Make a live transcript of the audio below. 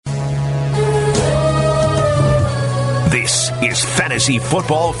This is Fantasy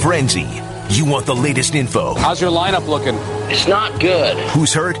Football Frenzy. You want the latest info. How's your lineup looking? It's not good.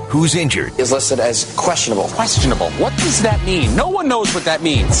 Who's hurt? Who's injured? Is listed as questionable. Questionable. What does that mean? No one knows what that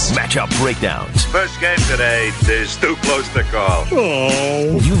means. Matchup breakdowns. First game today is too close to call.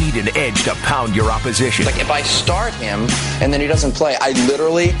 Oh. You need an edge to pound your opposition. Like if I start him and then he doesn't play, I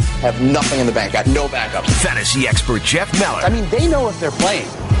literally have nothing in the bank. I have no backups. Fantasy expert Jeff Meller. I mean, they know if they're playing.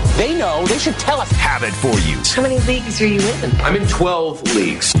 They know. They should tell us. Have it for you. How many leagues are you in? I'm in 12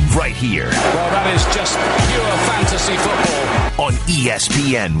 leagues. Right here. Well, that is just pure fantasy football. On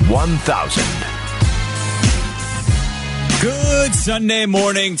ESPN 1000. Good Sunday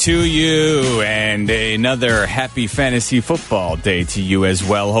morning to you, and another happy fantasy football day to you as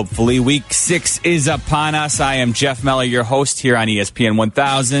well. Hopefully, week 6 is upon us. I am Jeff Meller, your host here on ESPN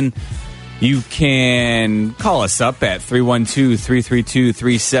 1000. You can call us up at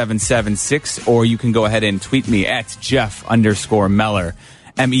 312-332-3776, or you can go ahead and tweet me at Jeff_Meller, MELLER,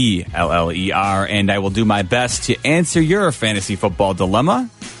 and I will do my best to answer your fantasy football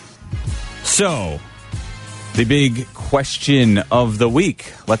dilemma. So, the big question of the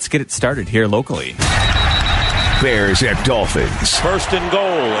week. Let's get it started here locally. Bears at Dolphins. First and goal,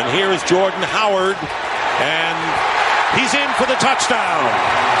 and here is Jordan Howard, and he's in for the touchdown.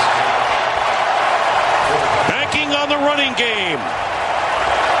 Banking on the running game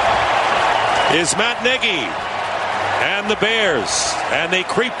is Matt Nagy and the Bears, and they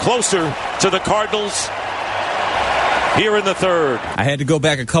creep closer to the Cardinals here in the third. I had to go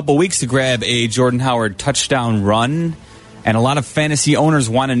back a couple weeks to grab a Jordan Howard touchdown run, and a lot of fantasy owners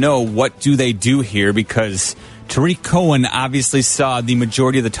want to know what do they do here, because Tariq Cohen obviously saw the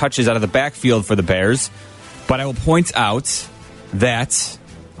majority of the touches out of the backfield for the Bears, but I will point out that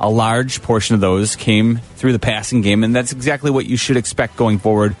a large portion of those came through the passing game, and that's exactly what you should expect going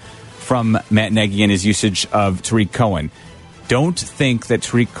forward from Matt Nagy and his usage of Tariq Cohen. Don't think that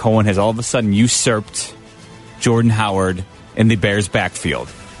Tariq Cohen has all of a sudden usurped Jordan Howard in the Bears' backfield.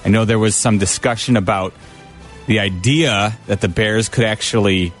 I know there was some discussion about the idea that the Bears could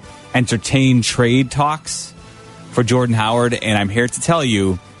actually entertain trade talks for Jordan Howard, and I'm here to tell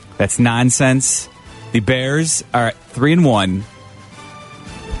you that's nonsense. The Bears are at 3-1.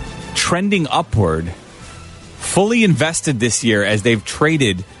 Trending upward, fully invested this year as they've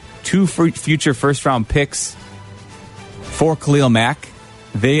traded 2 future first-round picks for Khalil Mack.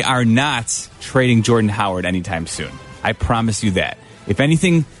 They are not trading Jordan Howard anytime soon. I promise you that. If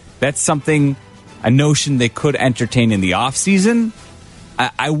anything, that's a notion they could entertain in the offseason.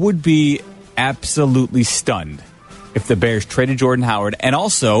 I would be absolutely stunned if the Bears traded Jordan Howard. And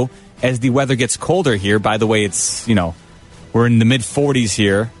also, as the weather gets colder here, by the way, it's, we're in the mid-40s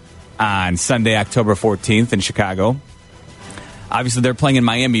here on Sunday, October 14th in Chicago. Obviously, they're playing in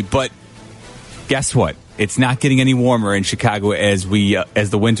Miami, but guess what? It's not getting any warmer in Chicago as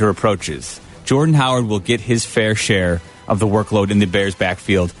the winter approaches. Jordan Howard will get his fair share of the workload in the Bears'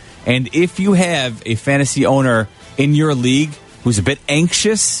 backfield. And if you have a fantasy owner in your league who's a bit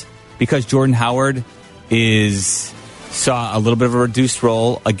anxious because Jordan Howard saw a little bit of a reduced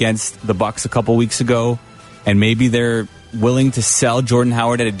role against the Bucs a couple weeks ago, and maybe they're willing to sell Jordan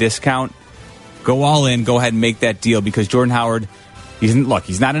Howard at a discount, go all in, go ahead and make that deal, because Jordan Howard, he's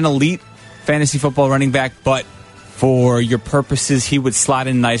not an elite fantasy football running back, but for your purposes, he would slot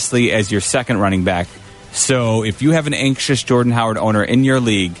in nicely as your second running back. So if you have an anxious Jordan Howard owner in your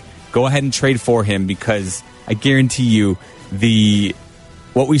league, go ahead and trade for him, because I guarantee you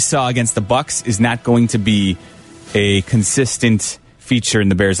what we saw against the Bucs is not going to be a consistent feature in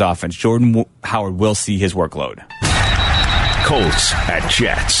the Bears offense. Jordan Howard will see his workload. Colts at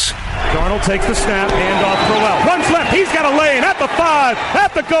Jets. Darnold takes the snap, handoff Crowell. Runs left, he's got a lane at the 5,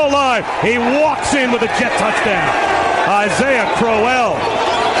 at the goal line. He walks in with a Jet touchdown. Isaiah Crowell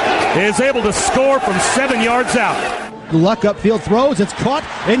is able to score from 7 yards out. Luck upfield throws, it's caught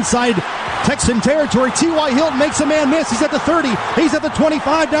inside Texan territory. T.Y. Hilton makes a man miss. He's at the 30. He's at the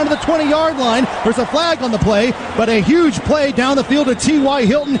 25, down to the 20-yard line. There's a flag on the play, but a huge play down the field to T.Y.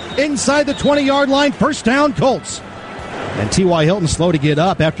 Hilton inside the 20-yard line. First down, Colts. And T.Y. Hilton slow to get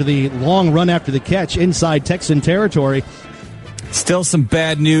up after the long run after the catch inside Texan territory. Still some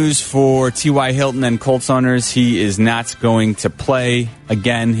bad news for T.Y. Hilton and Colts owners. He is not going to play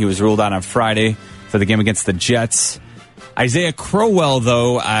again. He was ruled out on Friday for the game against the Jets. Isaiah Crowell,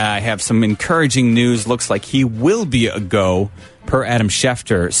 though, I have some encouraging news. Looks like he will be a go per Adam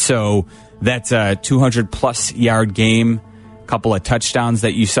Schefter. So that's a 200-plus yard game. Couple of touchdowns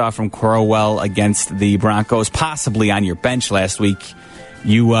that you saw from Crowell against the Broncos, possibly on your bench last week.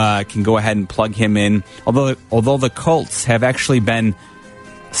 You can go ahead and plug him in. Although the Colts have actually been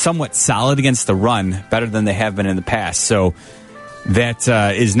somewhat solid against the run, better than they have been in the past. So that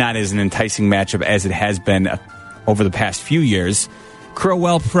is not as an enticing matchup as it has been over the past few years.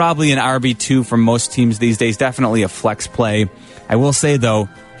 Crowell, probably an RB2 for most teams these days, definitely a flex play. I will say, though,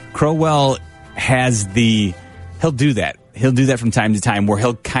 Crowell he'll do that. He'll do that from time to time where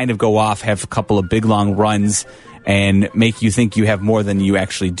he'll kind of go off, have a couple of big, long runs, and make you think you have more than you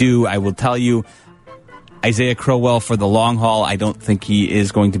actually do. I will tell you, Isaiah Crowell, for the long haul, I don't think he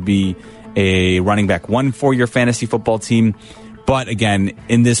is going to be a running back one for your fantasy football team. But again,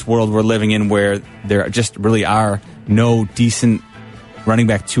 in this world we're living in where there just really are no decent running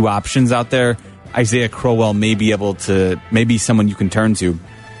back 2 options out there, Isaiah Crowell may be someone you can turn to.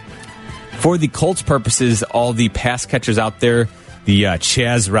 For the Colts purposes, all the pass catchers out there, the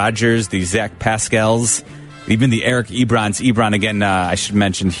Chaz Rogers, the Zach Pascals, even the Eric Ebrons. Ebron, again, I should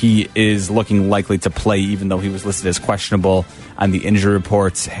mention, he is looking likely to play, even though he was listed as questionable on the injury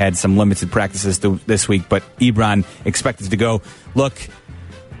reports, had some limited practices this week, but Ebron expected to go. Look,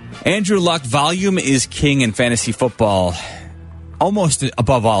 Andrew Luck, volume is king in fantasy football, almost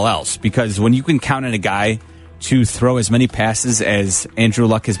above all else, because when you can count on a guy to throw as many passes as Andrew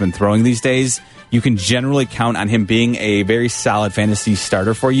Luck has been throwing these days, you can generally count on him being a very solid fantasy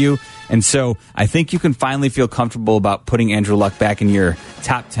starter for you. And so I think you can finally feel comfortable about putting Andrew Luck back in your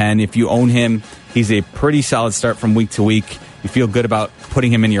top 10. If you own him, he's a pretty solid start from week to week. You feel good about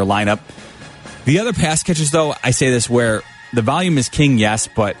putting him in your lineup. The other pass catchers, though, I say this where the volume is king, yes,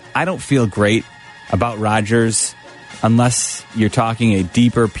 but I don't feel great about Rodgers unless you're talking a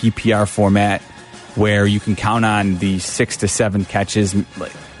deeper PPR format where you can count on the 6 to 7 catches.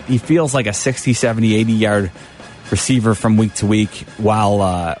 He feels like a 60, 70, 80-yard receiver from week to week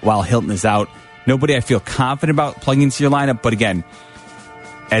while Hilton is out. Nobody I feel confident about plugging into your lineup, but again,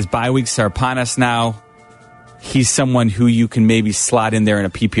 as bye weeks are upon us now, he's someone who you can maybe slot in there in a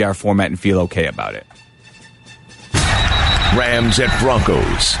PPR format and feel okay about it. Rams at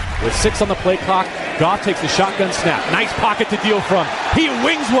Broncos. With 6 on the play clock, Goff takes the shotgun snap. Nice pocket to deal from. He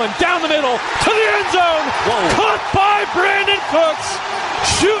wings one down the middle to the end zone. Whoa. Caught by Brandon Cooks.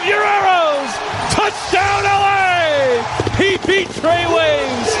 Shoot your arrows. Touchdown, LA. He beat Trey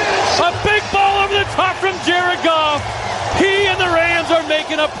Waynes. A big ball over the top from Jared Goff. He and the Rams are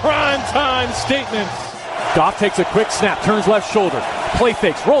making a prime-time statement. Goff takes a quick snap, turns left shoulder, play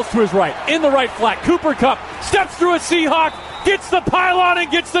fakes, rolls to his right, in the right flat. Cooper Kupp steps through a Seahawk, gets the pylon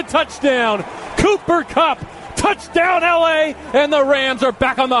and gets the touchdown. Cooper Kupp, touchdown LA, and the Rams are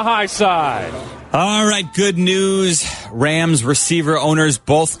back on the high side. All right, good news. Rams receiver owners,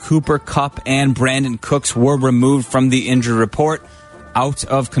 both Cooper Kupp and Brandon Cooks, were removed from the injury report, out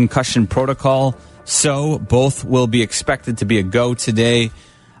of concussion protocol. So both will be expected to be a go today,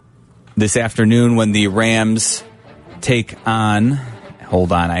 this afternoon, when the Rams take on...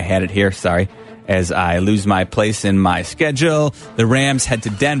 Hold on, I had it here, sorry. As I lose my place in my schedule, the Rams head to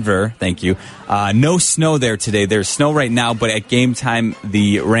Denver. Thank you. No snow there today. There's snow right now, but at game time,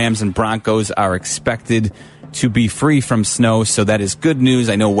 the Rams and Broncos are expected to be free from snow, so that is good news.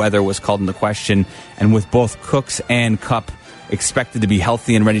 I know weather was called into question, and with both Cooks and Kupp expected to be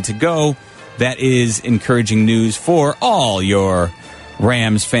healthy and ready to go, that is encouraging news for all your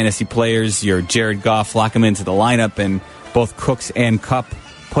Rams fantasy players. Your Jared Goff, lock him into the lineup, and both Cooks and Kupp,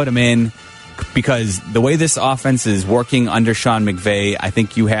 put him in, because the way this offense is working under Sean McVay, I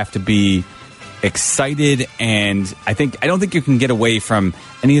think you have to be excited, and I don't think you can get away from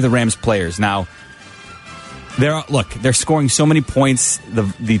any of the Rams players. Now, they're scoring so many points,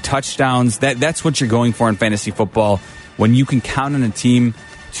 the touchdowns, that's what you're going for in fantasy football. When you can count on a team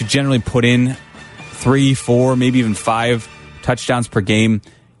to generally put in 3, 4, maybe even 5 touchdowns per game,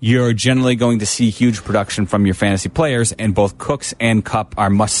 you're generally going to see huge production from your fantasy players, and both Cooks and Kupp are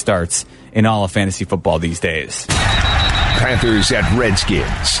must-starts in all of fantasy football these days. Panthers at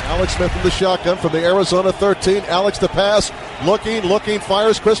Redskins. Alex Smith in the shotgun from the Arizona 13. Alex the pass. Looking,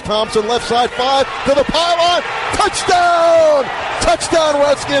 fires. Chris Thompson, left side 5 to the pylon. Touchdown! Touchdown,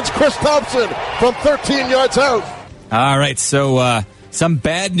 Redskins. Chris Thompson from 13 yards out. All right, so some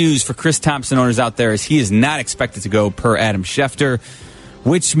bad news for Chris Thompson owners out there is he is not expected to go per Adam Schefter,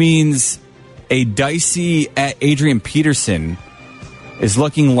 which means a dicey Adrian Peterson is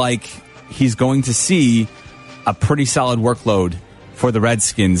looking like he's going to see a pretty solid workload for the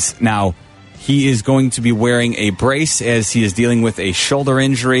Redskins. Now, he is going to be wearing a brace as he is dealing with a shoulder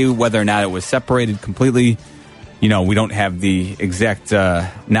injury. Whether or not it was separated completely, we don't have the exact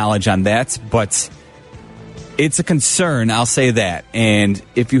knowledge on that, but it's a concern, I'll say that. And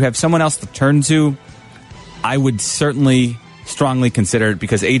if you have someone else to turn to, I would certainly strongly consider it,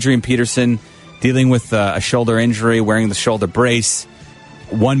 because Adrian Peterson dealing with a shoulder injury, wearing the shoulder brace,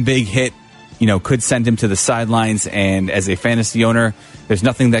 one big hit, could send him to the sidelines. And as a fantasy owner, there's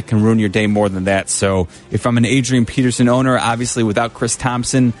nothing that can ruin your day more than that. So if I'm an Adrian Peterson owner, obviously without Chris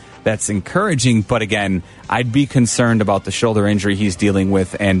Thompson, that's encouraging. But again, I'd be concerned about the shoulder injury he's dealing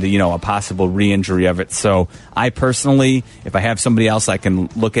with and, a possible re-injury of it. So I personally, if I have somebody else I can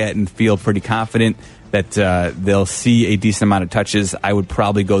look at and feel pretty confident that they'll see a decent amount of touches, I would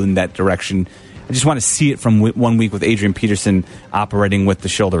probably go in that direction. I just want to see it from 1 week with Adrian Peterson operating with the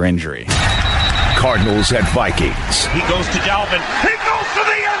shoulder injury. Cardinals at Vikings. He goes to Dalvin. He goes to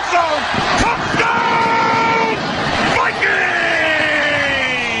the end zone. Touchdown!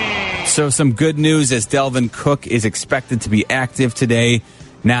 Vikings! So some good news as Dalvin Cook is expected to be active today.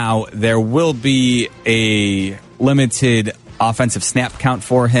 Now, there will be a limited offensive snap count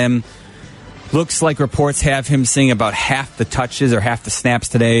for him. Looks like reports have him seeing about half the touches or half the snaps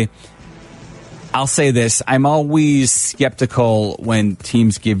today. I'll say this. I'm always skeptical when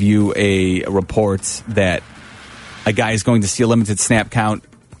teams give you a report that a guy is going to see a limited snap count.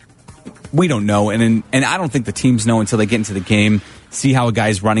 We don't know, and I don't think the teams know until they get into the game, see how a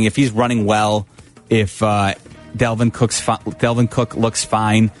guy's running. If he's running well, if Dalvin Cook looks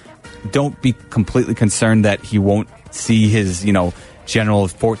fine, don't be completely concerned that he won't see his, general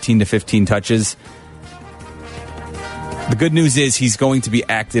 14 to 15 touches. The good news is he's going to be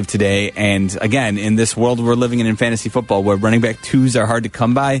active today. And again, in this world we're living in fantasy football where running back twos are hard to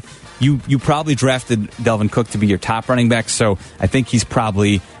come by, you probably drafted Dalvin Cook to be your top running back. So I think he's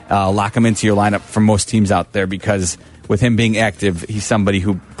probably lock him into your lineup for most teams out there because with him being active, he's somebody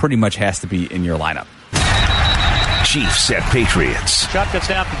who pretty much has to be in your lineup. Chiefs at Patriots. Shotgun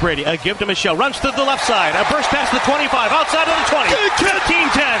snap to Brady. A give to Michelle. Runs to the left side. A burst past the 25. Outside of the 20.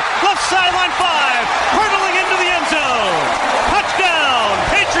 15-10. Left sideline 5. Hurtling into the end zone. Touchdown,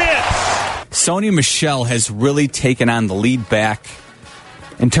 Patriots. Sony Michel has really taken on the lead back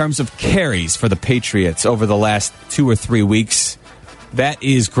in terms of carries for the Patriots over the last 2 or 3 weeks. That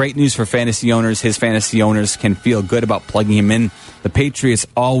is great news for fantasy owners. His fantasy owners can feel good about plugging him in. The Patriots,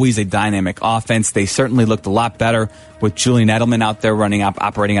 always a dynamic offense. They certainly looked a lot better with Julian Edelman out there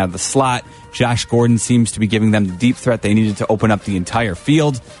operating out of the slot. Josh Gordon seems to be giving them the deep threat they needed to open up the entire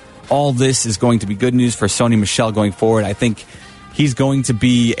field. All this is going to be good news for Sony Michel going forward. I think he's going to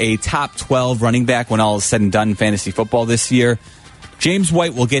be a top 12 running back when all is said and done in fantasy football this year. James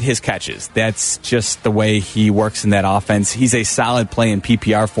White will get his catches. That's just the way he works in that offense. He's a solid play in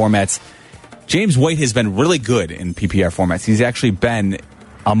PPR formats. James White has been really good in PPR formats. He's actually been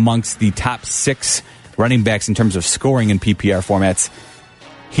amongst the top 6 running backs in terms of scoring in PPR formats.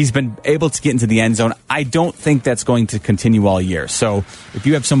 He's been able to get into the end zone. I don't think that's going to continue all year. So if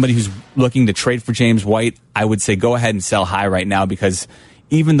you have somebody who's looking to trade for James White, I would say go ahead and sell high right now because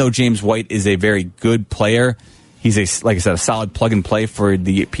even though James White is a very good player, he's like I said, a solid plug and play for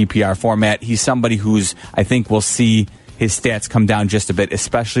the PPR format. He's somebody who's, I think, will see his stats come down just a bit,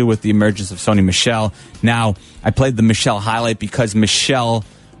 especially with the emergence of Sony Michel. Now, I played the Michel highlight because Michel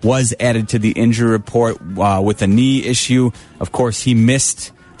was added to the injury report with a knee issue. Of course, he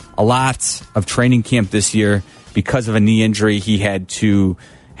missed a lot of training camp this year because of a knee injury. He had to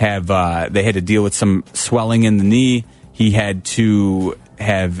have they had to deal with some swelling in the knee. He had to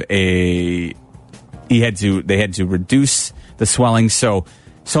have they had to reduce the swelling. So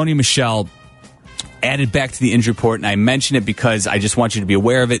Sony Michel added back to the injury report, and I mention it because I just want you to be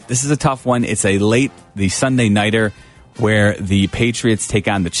aware of it. This is a tough one. It's the Sunday nighter where the Patriots take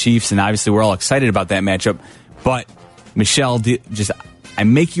on the Chiefs, and obviously we're all excited about that matchup. But Michel, I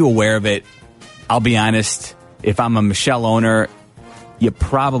make you aware of it. I'll be honest, if I'm a Michel owner, you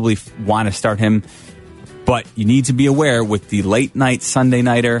probably want to start him, but you need to be aware with the late night Sunday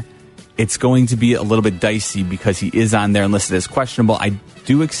nighter, it's going to be a little bit dicey because he is on there and listed as questionable. I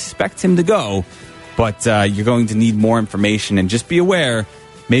do expect him to go, but you're going to need more information. And just be aware,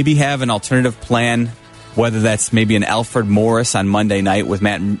 maybe have an alternative plan, whether that's maybe an Alfred Morris on Monday night with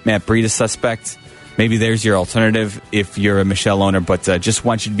Matt Breida suspect. Maybe there's your alternative if you're a Michel owner, but just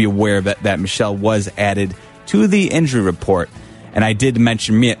want you to be aware that Michel was added to the injury report. And I did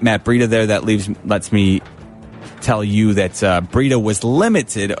mention Matt Breida there. That lets me tell you that Breida was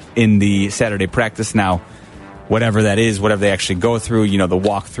limited in the Saturday practice. Now, whatever that is, whatever they actually go through, the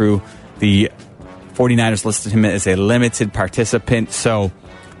walkthrough, the 49ers listed him as a limited participant. So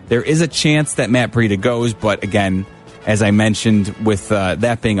there is a chance that Matt Breida goes, but again, as I mentioned, with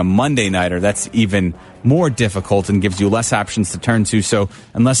that being a Monday nighter, that's even more difficult and gives you less options to turn to. So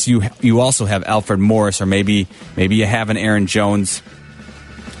unless you also have Alfred Morris, or maybe you have an Aaron Jones,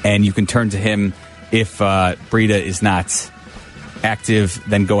 and you can turn to him if Breida is not active,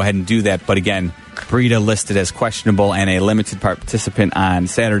 then go ahead and do that. But again, Breida listed as questionable and a limited participant on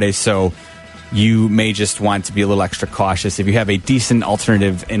Saturday, so you may just want to be a little extra cautious. If you have a decent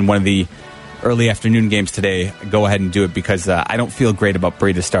alternative in one of the early afternoon games today, go ahead and do it because I don't feel great about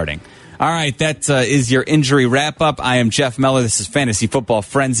Breida starting. All right, that is your injury wrap-up. I am Jeff Meller. This is Fantasy Football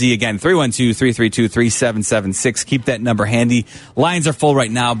Frenzy. Again, 312-332-3776. Keep that number handy. Lines are full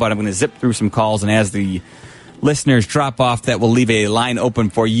right now, but I'm going to zip through some calls, and as the listeners drop off, that will leave a line open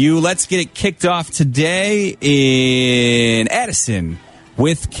for you. Let's get it kicked off today in Addison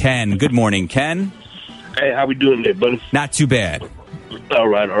with Ken. Good morning, Ken. Hey, how we doing there, buddy? Not too bad. All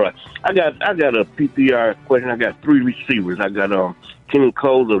right. I got a PPR question. I got three receivers. I got Kenny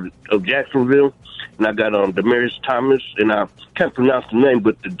Cole of Jacksonville, and I got Demarius Thomas, and I can't pronounce the name,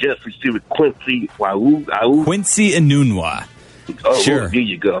 but the Jets receiver Quincy Enunwa. Oh, sure. There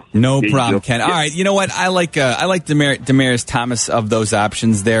you go. No problem, Ken. All right, you know what? I like Demarius Thomas of those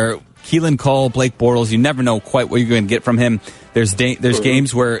options there. Keelan Cole, Blake Bortles, you never know quite what you're going to get from him. There's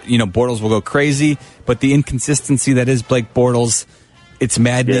games where, Bortles will go crazy, but the inconsistency that is Blake Bortles, it's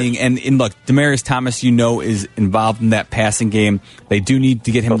maddening. Yes. And look, Demarius Thomas, is involved in that passing game. They do need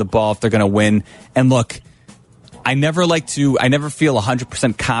to get him the ball if they're going to win. And look, I never feel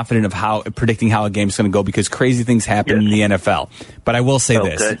 100% confident of predicting how a game's going to go because crazy things happen in the NFL. But I will say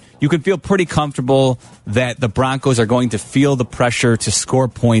this. You can feel pretty comfortable that the Broncos are going to feel the pressure to score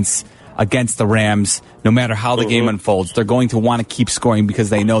points against the Rams no matter how the game unfolds. They're going to want to keep scoring because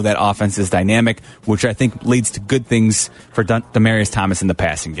they know that offense is dynamic, which I think leads to good things for Demarius Thomas in the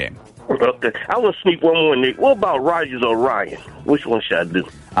passing game. Okay. I want to sneak one more, Nick. What about Rodgers or Ryan? Which one should I do?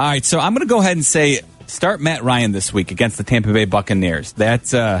 All right, so I'm going to go ahead and say start Matt Ryan this week against the Tampa Bay Buccaneers.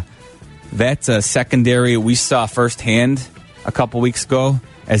 That's a secondary we saw firsthand a couple weeks ago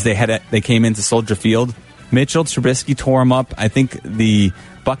as they came into Soldier Field. Mitchell Trubisky tore him up. I think the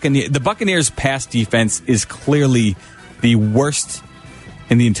Buccaneers' pass defense is clearly the worst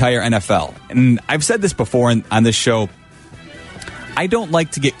in the entire NFL. And I've said this before on this show. I don't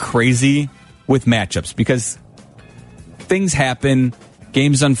like to get crazy with matchups because things happen.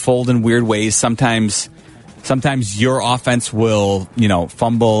 Games unfold in weird ways. Sometimes your offense will,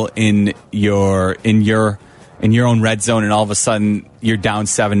 fumble in your own red zone, and all of a sudden you're down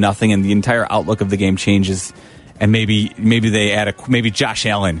 7-0, and the entire outlook of the game changes. And maybe maybe Josh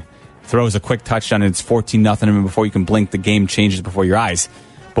Allen throws a quick touchdown and it's 14-0, and before you can blink, the game changes before your eyes.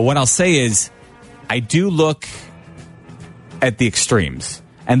 But what I'll say is, I do look at the extremes,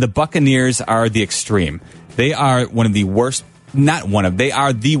 and the Buccaneers are the extreme. They are they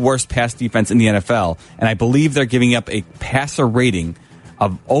are the worst pass defense in the NFL, and I believe they're giving up a passer rating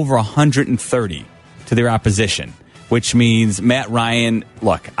of over 130 to their opposition, which means Matt Ryan,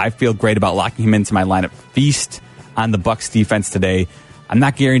 look, I feel great about locking him into my lineup. Feast on the Bucs defense today. I'm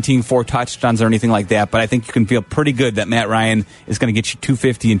not guaranteeing 4 touchdowns or anything like that, but I think you can feel pretty good that Matt Ryan is going to get you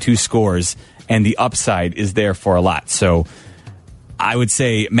 250 and 2 scores, and the upside is there for a lot. So I would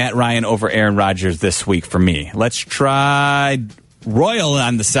say Matt Ryan over Aaron Rodgers this week for me. Let's try Royal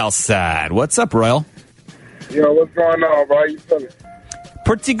on the south side. What's up, Royal? Yo, what's going on, bro? You feeling?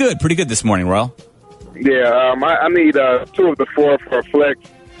 Pretty good this morning, Royal. Yeah, I need 2 of the 4 for a flex.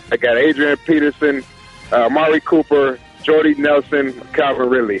 I got Adrian Peterson, Amari Cooper, Jordy Nelson, Calvin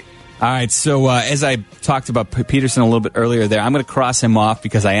Ridley. All right, so as I talked about Peterson a little bit earlier there, I'm going to cross him off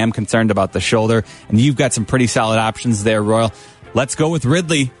because I am concerned about the shoulder, and you've got some pretty solid options there, Royal. Let's go with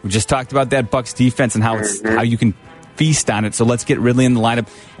Ridley. We just talked about that Bucs defense and how you can feast on it. So let's get Ridley in the lineup.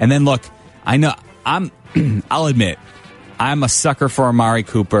 And then look, I know I'll admit I'm a sucker for Amari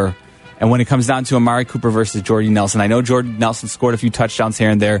Cooper. And when it comes down to Amari Cooper versus Jordy Nelson, I know Jordy Nelson scored a few touchdowns here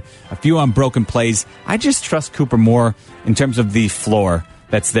and there, a few on broken plays. I just trust Cooper more in terms of the floor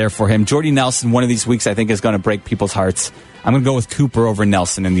that's there for him. Jordy Nelson, one of these weeks, I think is going to break people's hearts. I'm going to go with Cooper over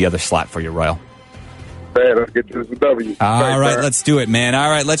Nelson in the other slot for you, Royal. Man, let's get to this W. All right, let's do it, man. All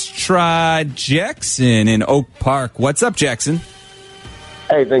right, let's try Jackson in Oak Park. What's up, Jackson?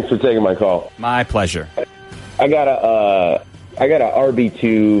 Hey, thanks for taking my call. My pleasure. I got a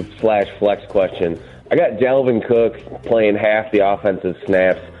RB2/flex question. I got Dalvin Cook playing half the offensive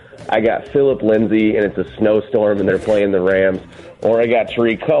snaps. I got Phillip Lindsay, and it's a snowstorm, and they're playing the Rams. Or I got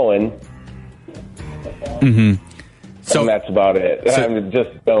Tariq Cohen. Mm-hmm. So that's about it. I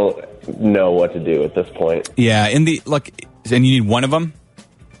just don't know what to do at this point. Yeah, and you need one of them?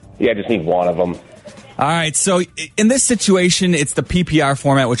 Yeah, I just need one of them. All right, so in this situation, it's the PPR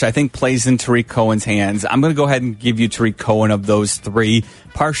format, which I think plays in Tariq Cohen's hands. I'm going to go ahead and give you Tariq Cohen of those 3,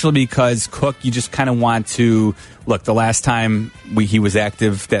 partially because Cook, you just kind of want to look. The last time he was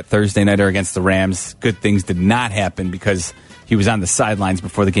active that Thursday nighter against the Rams, good things did not happen because He was on the sidelines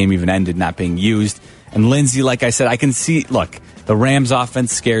before the game even ended, not being used. And Lindsey, like I said, I can see, look, the Rams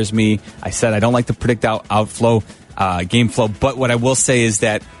offense scares me. I said I don't like to predict outflow, game flow. But what I will say is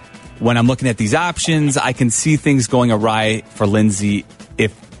that when I'm looking at these options, I can see things going awry for Lindsey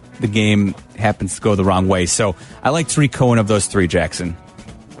if the game happens to go the wrong way. So I like Tariq Cohen of those three, Jackson.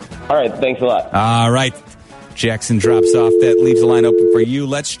 All right, thanks a lot. All right. Jackson drops off. That leaves the line open for you.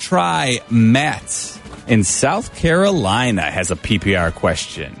 Let's try Matt in South Carolina has a PPR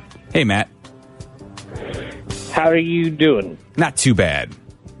question. Hey, Matt. How are you doing? Not too bad.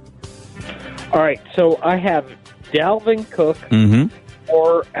 All right, so I have Dalvin Cook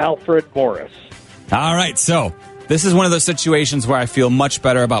or Alfred Morris. All right, so this is one of those situations where I feel much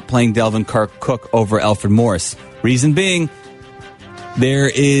better about playing Dalvin Cook over Alfred Morris. Reason being, there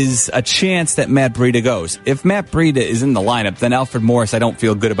is a chance that Matt Breida goes. If Matt Breida is in the lineup, then Alfred Morris I don't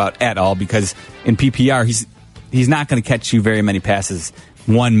feel good about at all because in PPR, he's not going to catch you very many passes.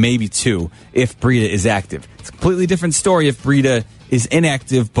 One, maybe two, if Breida is active. It's a completely different story if Breida is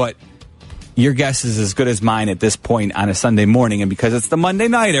inactive, but your guess is as good as mine at this point on a Sunday morning. And because it's the Monday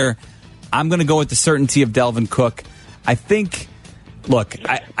Nighter, I'm going to go with the certainty of Dalvin Cook. I think, look,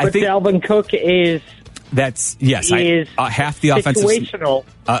 I think Dalvin Cook is... That's, yes, half the offensive... situational.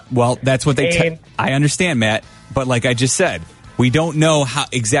 Well, that's what they... I understand, Matt, but like I just said, we don't know how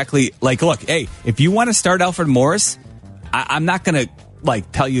exactly... Like, look, hey, if you want to start Alfred Morris, I'm not going to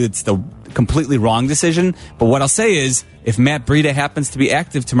tell you it's the completely wrong decision, but what I'll say is, if Matt Breida happens to be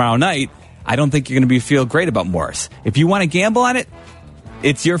active tomorrow night, I don't think you're going to feel great about Morris. If you want to gamble on it,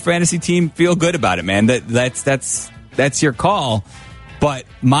 it's your fantasy team. Feel good about it, man. That's your call. But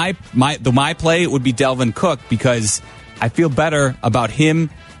my play would be Dalvin Cook because I feel better about him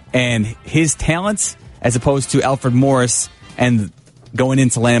and his talents as opposed to Alfred Morris and going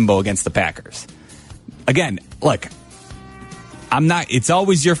into Lambeau against the Packers. Again, look, it's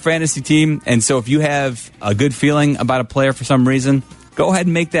always your fantasy team, and so if you have a good feeling about a player for some reason, go ahead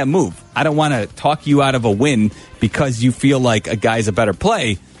and make that move. I don't want to talk you out of a win because you feel like a guy's a better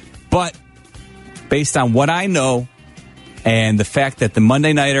play, but based on what I know and the fact that the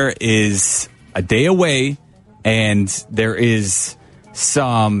Monday Nighter is a day away and there is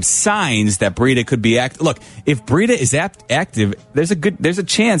some signs that Breida could be active. Look, if Breida is active, there's a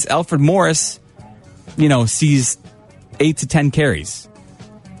chance Alfred Morris, sees 8 to 10 carries.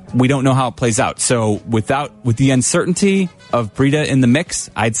 We don't know how it plays out. So with the uncertainty of Breida in the mix,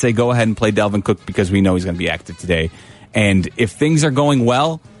 I'd say go ahead and play Dalvin Cook because we know he's going to be active today. And if things are going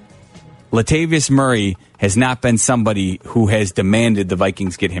well, Latavius Murray has not been somebody who has demanded the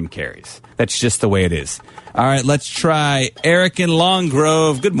Vikings get him carries. That's just the way it is. All right, let's try Eric in Long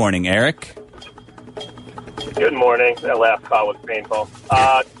Grove. Good morning, Eric. Good morning. That last call was painful.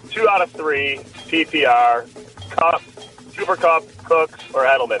 2 out of 3, PPR, Cup, Super Cup, Cooks, or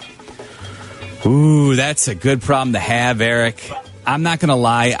Edelman. Ooh, that's a good problem to have, Eric. I'm not going to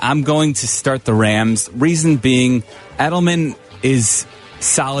lie. I'm going to start the Rams. Reason being, Edelman is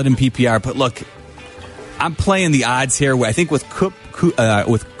solid in PPR. But look, I'm playing the odds here. I think with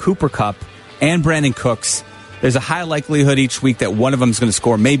Cooper Kupp and Brandon Cooks, there's a high likelihood each week that one of them is going to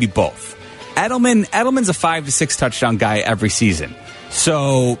score, maybe both. Edelman's a 5 to 6 touchdown guy every season.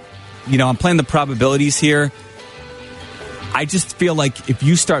 So, I'm playing the probabilities here. I just feel like if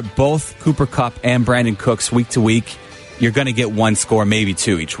you start both Cooper Kupp and Brandon Cooks week to week, you're going to get one score, maybe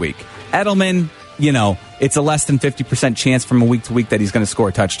two each week. Edelman, it's a less than 50% chance from a week to week that he's going to score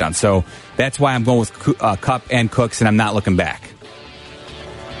a touchdown. So that's why I'm going with Kupp and Cooks, and I'm not looking back.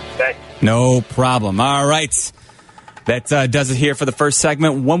 Okay. No problem. All right. That does it here for the first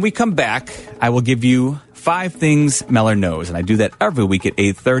segment. When we come back, I will give you 5 things Meller knows, and I do that every week at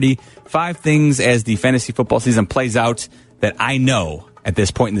 8:30. 5 things as the fantasy football season plays out that I know at this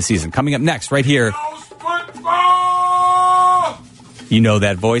point in the season. Coming up next, right here. You know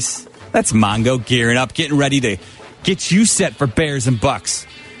that voice? That's Mongo gearing up, getting ready to get you set for Bears and Bucks.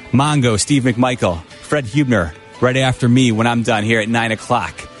 Mongo, Steve McMichael, Fred Hubner, right after me when I'm done here at 9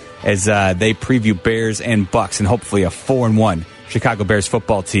 o'clock as they preview Bears and Bucks and hopefully a 4-1 Chicago Bears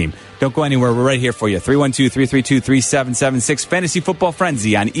football team. Don't go anywhere. We're right here for you. 312-332-3776. Fantasy Football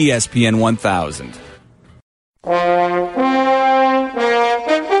Frenzy on ESPN 1000.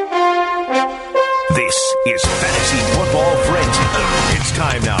 This is Fantasy Football Frenzy. It's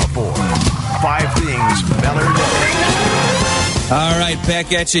time now for 5 Things Meller Knows. All right,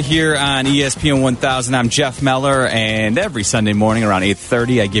 back at you here on ESPN 1000. I'm Jeff Meller, and every Sunday morning around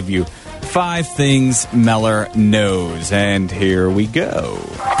 8:30, I give you 5 Things Meller Knows. And here we go.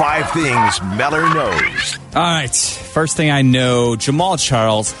 5 Things Meller Knows. All right, first thing I know, Jamal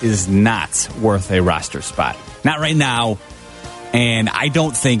Charles is not worth a roster spot. Not right now. And I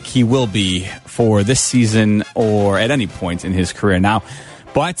don't think he will be for this season or at any point in his career now.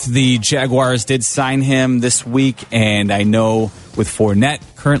 But the Jaguars did sign him this week, and I know with Fournette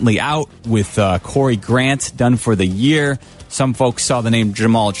currently out, with Corey Grant done for the year, some folks saw the name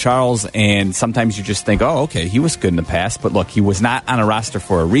Jamal Charles, and sometimes you just think, oh, okay, he was good in the past. But look, he was not on a roster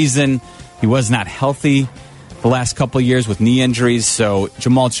for a reason. He was not healthy the last couple of years with knee injuries, so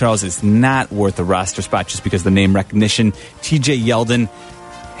Jamal Charles is not worth a roster spot just because of the name recognition. TJ Yeldon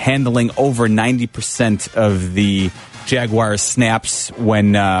handling over 90% of the Jaguars snaps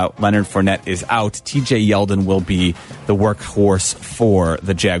when Leonard Fournette is out. TJ Yeldon will be the workhorse for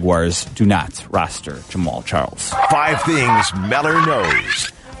the Jaguars. Do not roster Jamal Charles. 5 things Meller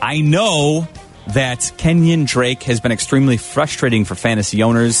knows. I know that Kenyon Drake has been extremely frustrating for fantasy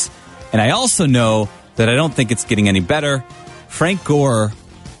owners, and I also know that I don't think it's getting any better. Frank Gore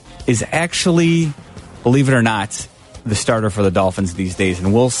is actually, believe it or not, the starter for the Dolphins these days,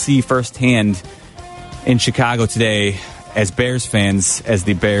 and we'll see firsthand in Chicago today as Bears fans, as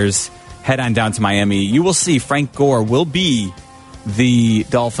the Bears head on down to Miami. You will see Frank Gore will be the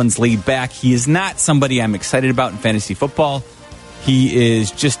Dolphins' lead back. He is not somebody I'm excited about in fantasy football. He is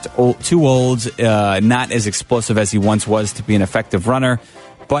just too old, not as explosive as he once was to be an effective runner.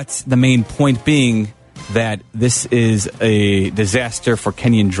 But the main point being that this is a disaster for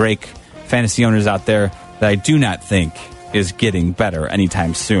Kenyon Drake fantasy owners out there that I do not think is getting better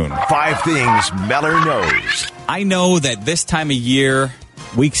anytime soon. 5 things Meller knows. I know that this time of year,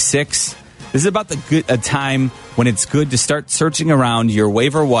 week 6, this is about a time when it's good to start searching around your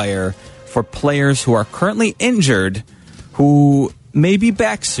waiver wire for players who are currently injured, who may be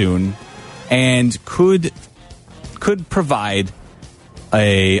back soon, and could provide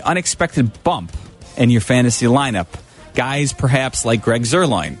a unexpected bump in your fantasy lineup. Guys perhaps like Greg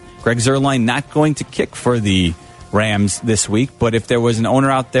Zuerlein. Greg Zuerlein not going to kick for the Rams this week, but if there was an owner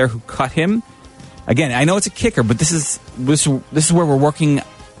out there who cut him, again, I know it's a kicker, but this is where we're working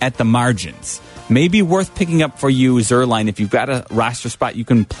at the margins. Maybe worth picking up for you, Zuerlein, if you've got a roster spot you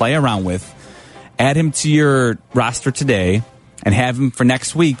can play around with. Add him to your roster today and have him for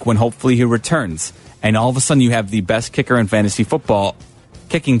next week when hopefully he returns. And all of a sudden you have the best kicker in fantasy football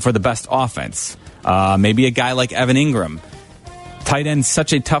kicking for the best offense. Maybe a guy like Evan Ingram. Tight end's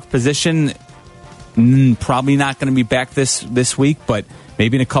such a tough position. Probably not going to be back this week, but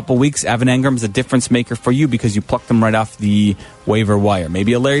maybe in a couple weeks, Evan Ingram's a difference maker for you because you plucked him right off the waiver wire.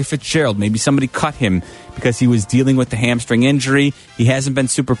 Maybe a Larry Fitzgerald. Maybe somebody cut him because he was dealing with the hamstring injury. He hasn't been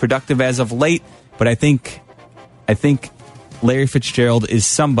super productive as of late, but I think Larry Fitzgerald is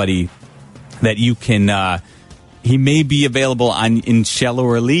somebody that you can. He may be available in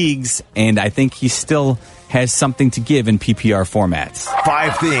shallower leagues, and I think he still has something to give in PPR formats.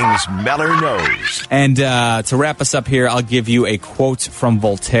 5 things Meller knows. And to wrap us up here, I'll give you a quote from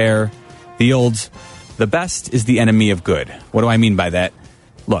Voltaire. The best is the enemy of good. What do I mean by that?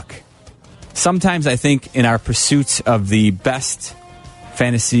 Look, sometimes I think in our pursuit of the best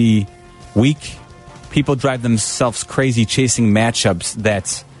fantasy week, people drive themselves crazy chasing matchups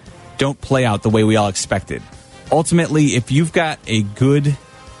that don't play out the way we all expected. Ultimately, if you've got a good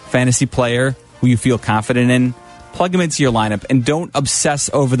fantasy player who you feel confident in, plug him into your lineup and don't obsess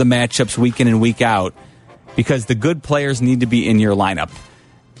over the matchups week in and week out, because the good players need to be in your lineup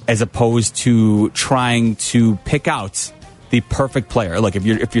as opposed to trying to pick out the perfect player. Look, if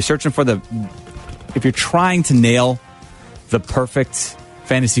you're searching for if you're trying to nail the perfect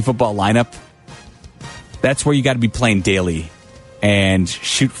fantasy football lineup, that's where you got to be playing daily and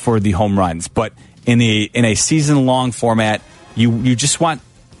shoot for the home runs. But in a season-long format, you just want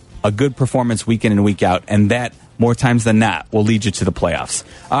a good performance week in and week out, and that, more times than not, will lead you to the playoffs.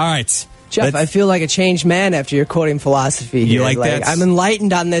 All right. Jeff, I feel like a changed man after you're quoting philosophy here. You like that? I'm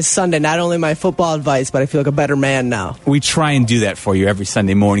enlightened on this Sunday, not only my football advice, but I feel like a better man now. We try and do that for you every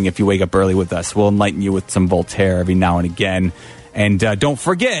Sunday morning if you wake up early with us. We'll enlighten you with some Voltaire every now and again. And don't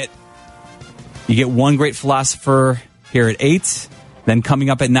forget, you get one great philosopher here at 8, then coming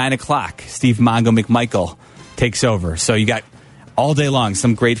up at 9 o'clock, Steve Mongo McMichael takes over. So you got all day long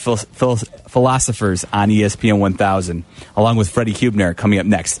some great philosophers on ESPN 1000, along with Freddie Hubner coming up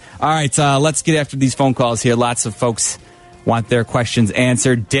next. All right, let's get after these phone calls here. Lots of folks want their questions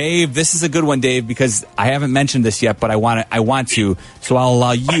answered. Dave, this is a good one, Dave, because I haven't mentioned this yet, but I want to, so I'll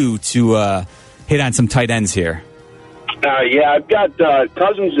allow you to hit on some tight ends here. Yeah, I've got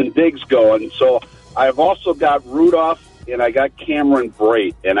Cousins and Diggs going, so I've also got Rudolph, and I got Cameron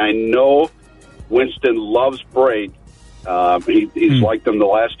Brate, and I know Winston loves Brate, He's liked them the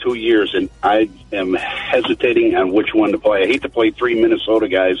last 2 years, and I am hesitating on which one to play. I hate to play 3 Minnesota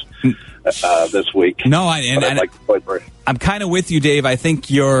guys this week. No, I'd like to play Brate. I'm kind of with you, Dave. I think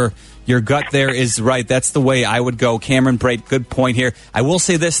your gut there is right. That's the way I would go. Cameron Brate, good point here. I will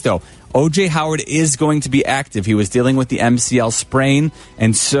say this, though. O.J. Howard is going to be active. He was dealing with the MCL sprain,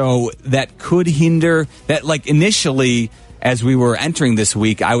 and so that could hinder that. Like initially, as we were entering this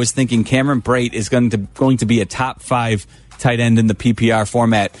week, I was thinking Cameron Brate is going to be a top 5 tight end in the PPR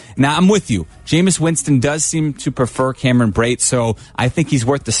format. Now, I'm with you. Jameis Winston does seem to prefer Cameron Brate, so I think he's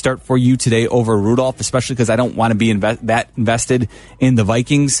worth the start for you today over Rudolph, especially because I don't want to be that invested in the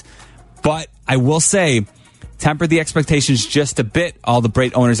Vikings. But I will say, temper the expectations just a bit, all the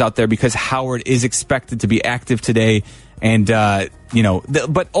Brate owners out there, because Howard is expected to be active today. And,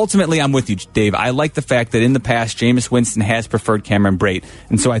 but ultimately I'm with you, Dave. I like the fact that in the past, Jameis Winston has preferred Cameron Brate.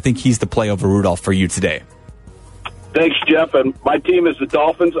 And so I think he's the play over Rudolph for you today. Thanks, Jeff. And my team is the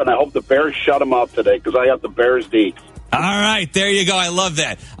Dolphins, and I hope the Bears shut them up today because I have the Bears D. All right, there you go. I love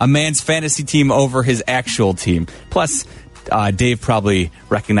that. A man's fantasy team over his actual team. Plus, Dave probably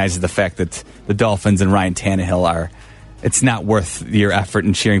recognizes the fact that the Dolphins and Ryan Tannehill it's not worth your effort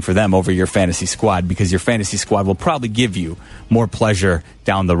in cheering for them over your fantasy squad, because your fantasy squad will probably give you more pleasure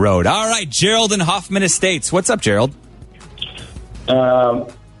down the road. All right, Gerald in Hoffman Estates. What's up, Gerald?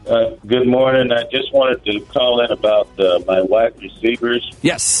 Good morning. I just wanted to call in about my wide receivers.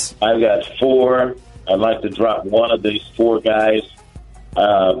 Yes. I've got 4. I'd like to drop one of these 4 guys.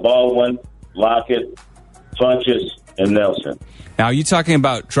 Baldwin, Lockett, Funchess, and Nelson. Now, are you talking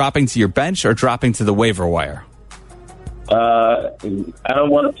about dropping to your bench or dropping to the waiver wire? I don't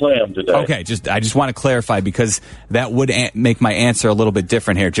want to play them today. Okay, I just want to clarify, because that would make my answer a little bit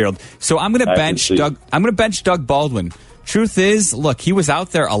different here, Gerald. So I'm going to bench Doug. I'm going to bench Doug Baldwin. Truth is, look, he was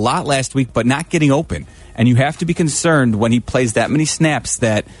out there a lot last week, but not getting open. And you have to be concerned when he plays that many snaps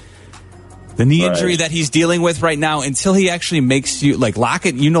that the knee injury that he's dealing with right now, until he actually makes you, like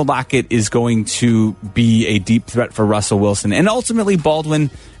Lockett, Lockett is going to be a deep threat for Russell Wilson. And ultimately, Baldwin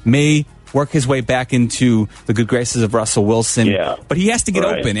may work his way back into the good graces of Russell Wilson. Yeah. But he has to get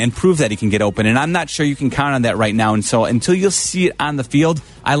open and prove that he can get open. And I'm not sure you can count on that right now. And so until you'll see it on the field,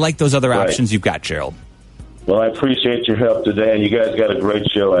 I like those other options you've got, Gerald. Well, I appreciate your help today, and you guys got a great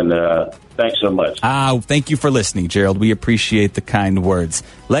show, and thanks so much. Thank you for listening, Gerald. We appreciate the kind words.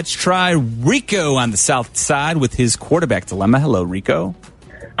 Let's try Rico on the south side with his quarterback dilemma. Hello, Rico.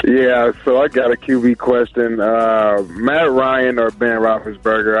 Yeah, so I got a QB question. Matt Ryan or Ben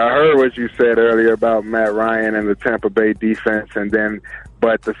Roethlisberger? I heard what you said earlier about Matt Ryan and the Tampa Bay defense,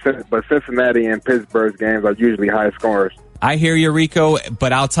 but Cincinnati and Pittsburgh's games are usually high scorers. I hear you, Rico,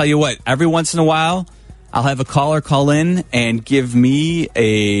 but I'll tell you what, every once in a while, I'll have a caller call in and they'll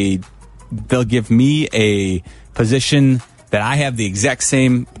give me a position that I have the exact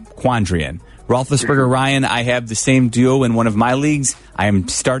same quandary in. Roethlisberger, Ryan, I have the same duo in one of my leagues. I am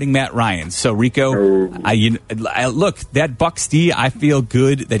starting Matt Ryan. So, Rico, look, that Bucs D, I feel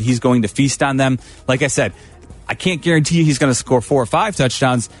good that he's going to feast on them. Like I said, I can't guarantee he's going to score 4 or 5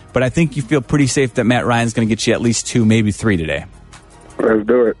 touchdowns, but I think you feel pretty safe that Matt Ryan's going to get you at least 2, maybe 3 today. Let's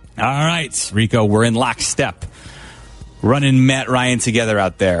do it. All right, Rico, we're in lockstep, running Matt Ryan together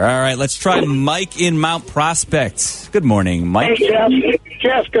out there. All right, let's try Mike in Mount Prospect. Good morning, Mike. Hey,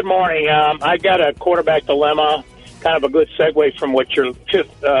 Jeff, good morning. I got a quarterback dilemma, kind of a good segue from what your fifth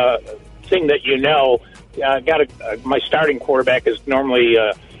thing that you know. My starting quarterback is normally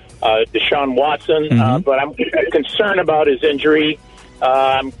Deshaun Watson, but I'm concerned about his injury.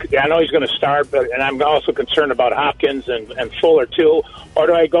 I know he's going to start, and I'm also concerned about Hopkins and Fuller, too. Or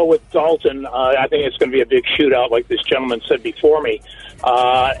do I go with Dalton? I think it's going to be a big shootout, like this gentleman said before me.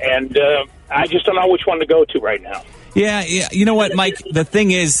 And I just don't know which one to go to right now. Yeah, you know what, Mike? The thing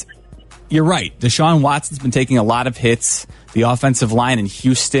is, you're right. Deshaun Watson's been taking a lot of hits. The offensive line in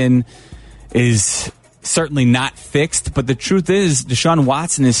Houston is certainly not fixed, but the truth is Deshaun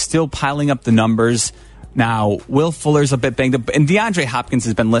Watson is still piling up the numbers. Now, Will Fuller's a bit banged up, and DeAndre Hopkins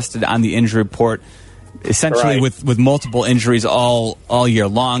has been listed on the injury report essentially with multiple injuries all year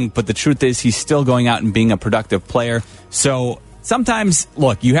long, but the truth is he's still going out and being a productive player. So sometimes,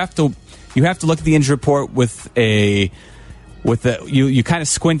 look, you have to look at the injury report you kind of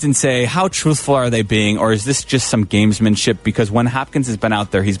squint and say, how truthful are they being, or is this just some gamesmanship? Because when Hopkins has been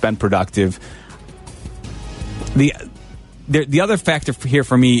out there, he's been productive. The other factor here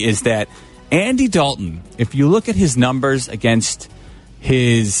for me is that Andy Dalton, if you look at his numbers against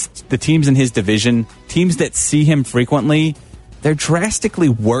the teams in his division, teams that see him frequently, they're drastically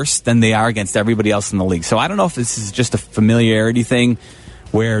worse than they are against everybody else in the league. So I don't know if this is just a familiarity thing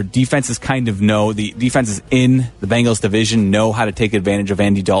where defenses kind of know, the defenses in the Bengals division know how to take advantage of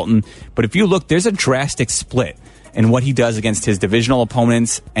Andy Dalton. But if you look, there's a drastic split in what he does against his divisional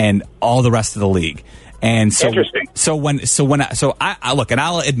opponents and all the rest of the league. And so, I look, and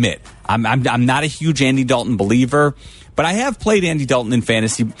I'll admit, I'm not a huge Andy Dalton believer, but I have played Andy Dalton in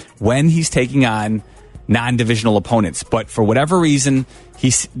fantasy when he's taking on non-divisional opponents. But for whatever reason, he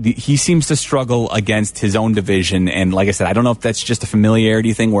seems to struggle against his own division. And like I said, I don't know if that's just a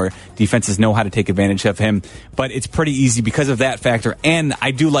familiarity thing where defenses know how to take advantage of him, but it's pretty easy because of that factor. And I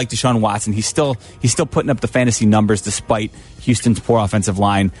do like Deshaun Watson. He's still putting up the fantasy numbers despite Houston's poor offensive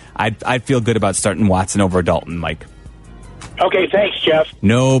line. I'd feel good about starting Watson over Dalton, Mike. Okay, thanks, Jeff.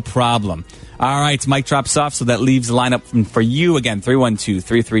 No problem. All right, Mike drops off, so that leaves the lineup for you. Again,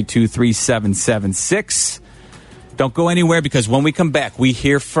 312-332-3776. Don't go anywhere, because when we come back, we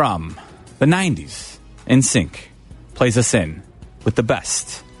hear from the 90s. NSYNC plays us in with the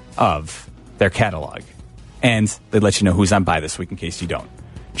best of their catalog. And they let you know who's on bye this week in case you don't.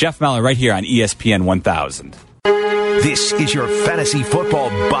 Jeff Meller right here on ESPN 1000. This is your fantasy football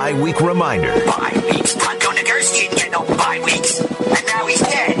bye week reminder. Bye weeks. Tonto Nagurski didn't get no bye weeks. And now he's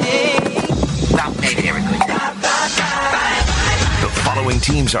dead. Well, maybe they were good. The following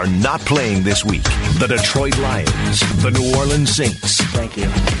teams are not playing this week: the Detroit Lions, the New Orleans Saints. Thank you.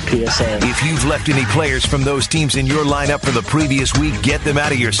 PSA. If you've left any players from those teams in your lineup for the previous week, get them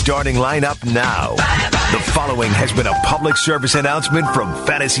out of your starting lineup now. The following has been a public service announcement from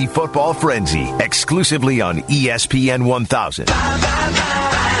Fantasy Football Frenzy, exclusively on ESPN 1000.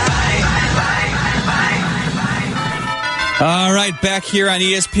 All right, back here on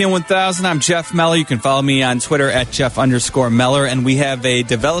ESPN 1000. I'm Jeff Meller. You can follow me on Twitter at Jeff_Meller. And we have a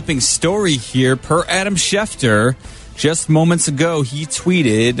developing story here per Adam Schefter. Just moments ago, he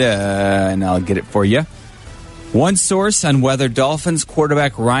tweeted, and I'll get it for you. One source on whether Dolphins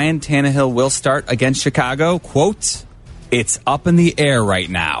quarterback Ryan Tannehill will start against Chicago, quote, "It's up in the air right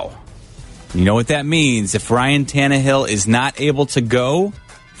now." You know what that means. If Ryan Tannehill is not able to go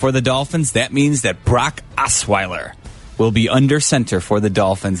for the Dolphins, that means that Brock Osweiler will be under center for the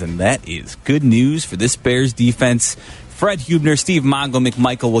Dolphins, and that is good news for this Bears defense. Fred Hubner, Steve Mongo,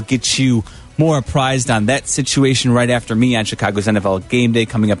 McMichael will get you more apprised on that situation right after me on Chicago's NFL Game Day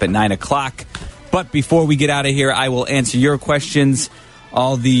coming up at 9 o'clock. But before we get out of here, I will answer your questions,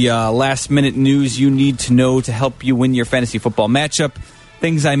 all the last-minute news you need to know to help you win your fantasy football matchup.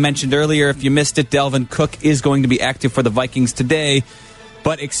 Things I mentioned earlier, if you missed it, Dalvin Cook is going to be active for the Vikings today,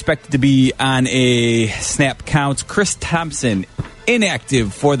 but expected to be on a snap count. Chris Thompson,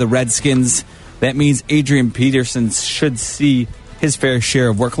 inactive for the Redskins. That means Adrian Peterson should see his fair share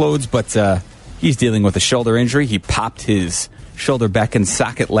of workloads, but he's dealing with a shoulder injury. He popped his shoulder back in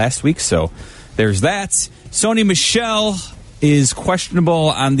socket last week, so there's that. Sony Michel is questionable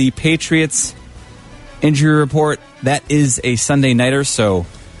on the Patriots injury report. That is a Sunday nighter, so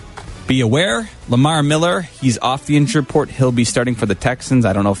be aware. Lamar Miller, he's off the injury report. He'll be starting for the Texans.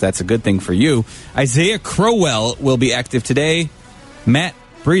 I don't know if that's a good thing for you. Isaiah Crowell will be active today. Matt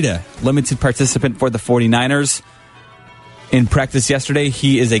Breida, limited participant for the 49ers. In practice yesterday,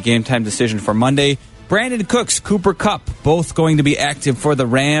 he is a game-time decision for Monday. Brandon Cooks, Cooper Kupp, both going to be active for the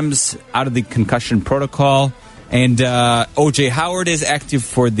Rams out of the concussion protocol. And O.J. Howard is active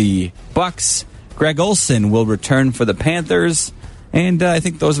for the Bucks. Greg Olsen will return for the Panthers. And I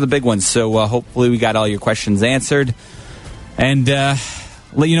think those are the big ones. So hopefully we got all your questions answered. And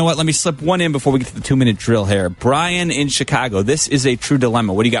you know what? Let me slip one in before we get to the 2-minute drill here. Brian in Chicago. This is a true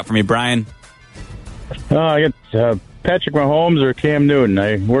dilemma. What do you got for me, Brian? I got Patrick Mahomes or Cam Newton.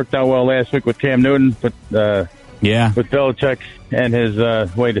 I worked out well last week with Cam Newton, but with Belichick and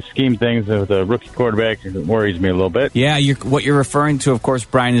his way to scheme things with a rookie quarterback, it worries me a little bit. Yeah, what you're referring to, of course,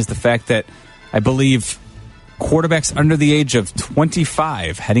 Brian, is the fact that I believe quarterbacks under the age of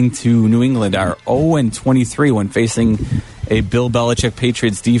 25 heading to New England are 0-23 when facing a Bill Belichick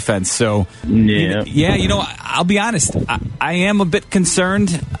Patriots defense. So, I'll be honest. I am a bit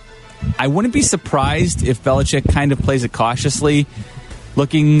concerned. I wouldn't be surprised if Belichick kind of plays it cautiously,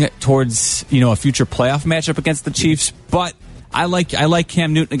 looking towards a future playoff matchup against the Chiefs. But I like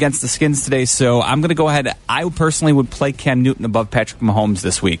Cam Newton against the Skins today, so I'm going to go ahead. I personally would play Cam Newton above Patrick Mahomes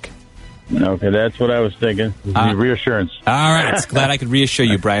this week. Okay, that's what I was thinking. Reassurance. All right, glad I could reassure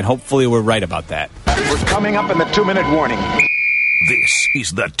you, Brian. Hopefully we're right about that. We're coming up in the 2-minute warning. This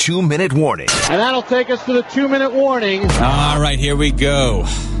is the 2-minute warning. And that'll take us to the 2-minute warning. All right, here we go.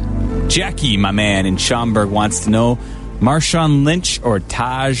 Jackie, my man in Schaumburg, wants to know Marshawn Lynch or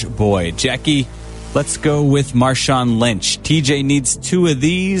Taj Boyd. Jackie, let's go with Marshawn Lynch. TJ needs 2 of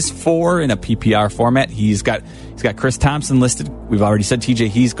these, 4 in a PPR format. He's got He's got Chris Thompson listed. We've already said TJ,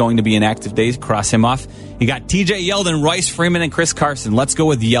 he's going to be in active days. Cross him off. You got TJ Yeldon, Royce Freeman, and Chris Carson. Let's go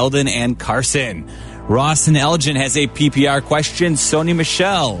with Yeldon and Carson. Ross and Elgin has a PPR question. Sony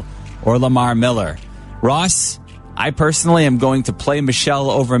Michel or Lamar Miller? Ross, I personally am going to play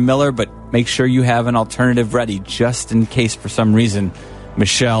Michel over Miller, but make sure you have an alternative ready just in case for some reason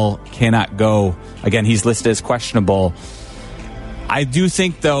Michel cannot go. Again, he's listed as questionable. I do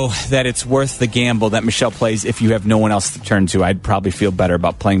think, though, that it's worth the gamble that Michel plays if you have no one else to turn to. I'd probably feel better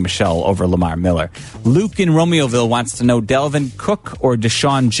about playing Michel over Lamar Miller. Luke in Romeoville wants to know Dalvin Cook or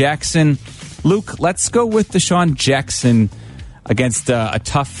Deshaun Jackson. Luke, let's go with Deshaun Jackson against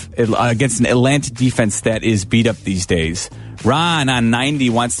against an Atlanta defense that is beat up these days. Ron on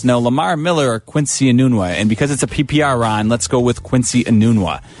 90 wants to know Lamar Miller or Quincy Enunwa. And because it's a PPR, Ron, let's go with Quincy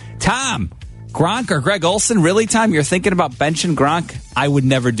Enunwa. Tom, Gronk or Greg Olsen? Really, Tom? You're thinking about benching Gronk? I would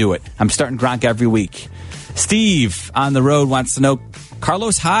never do it. I'm starting Gronk every week. Steve on the road wants to know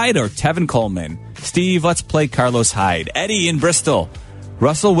Carlos Hyde or Tevin Coleman? Steve, let's play Carlos Hyde. Eddie in Bristol,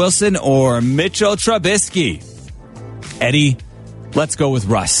 Russell Wilson or Mitchell Trubisky? Eddie, let's go with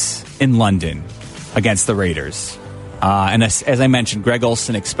Russ in London against the Raiders. And as I mentioned, Greg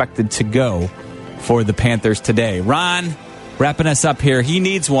Olsen expected to go for the Panthers today. Ron, wrapping us up here. He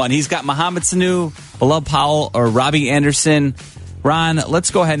needs one. He's got Mohamed Sanu, Bilal Powell, or Robbie Anderson. Ron, let's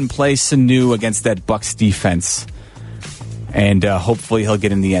go ahead and play Sanu against that Bucs defense. And hopefully he'll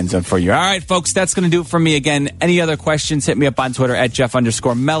get in the end zone for you. All right, folks, that's going to do it for me. Again, any other questions, hit me up on Twitter at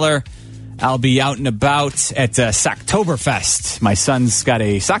Jeff_Meller. I'll be out and about at Socktoberfest. My son's got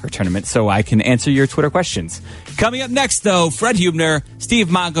a soccer tournament, so I can answer your Twitter questions. Coming up next, though, Fred Hubner, Steve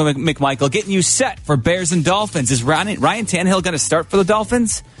McMichael getting you set for Bears and Dolphins. Is Ryan Tannehill going to start for the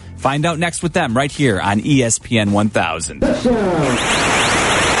Dolphins? Find out next with them right here on ESPN 1000.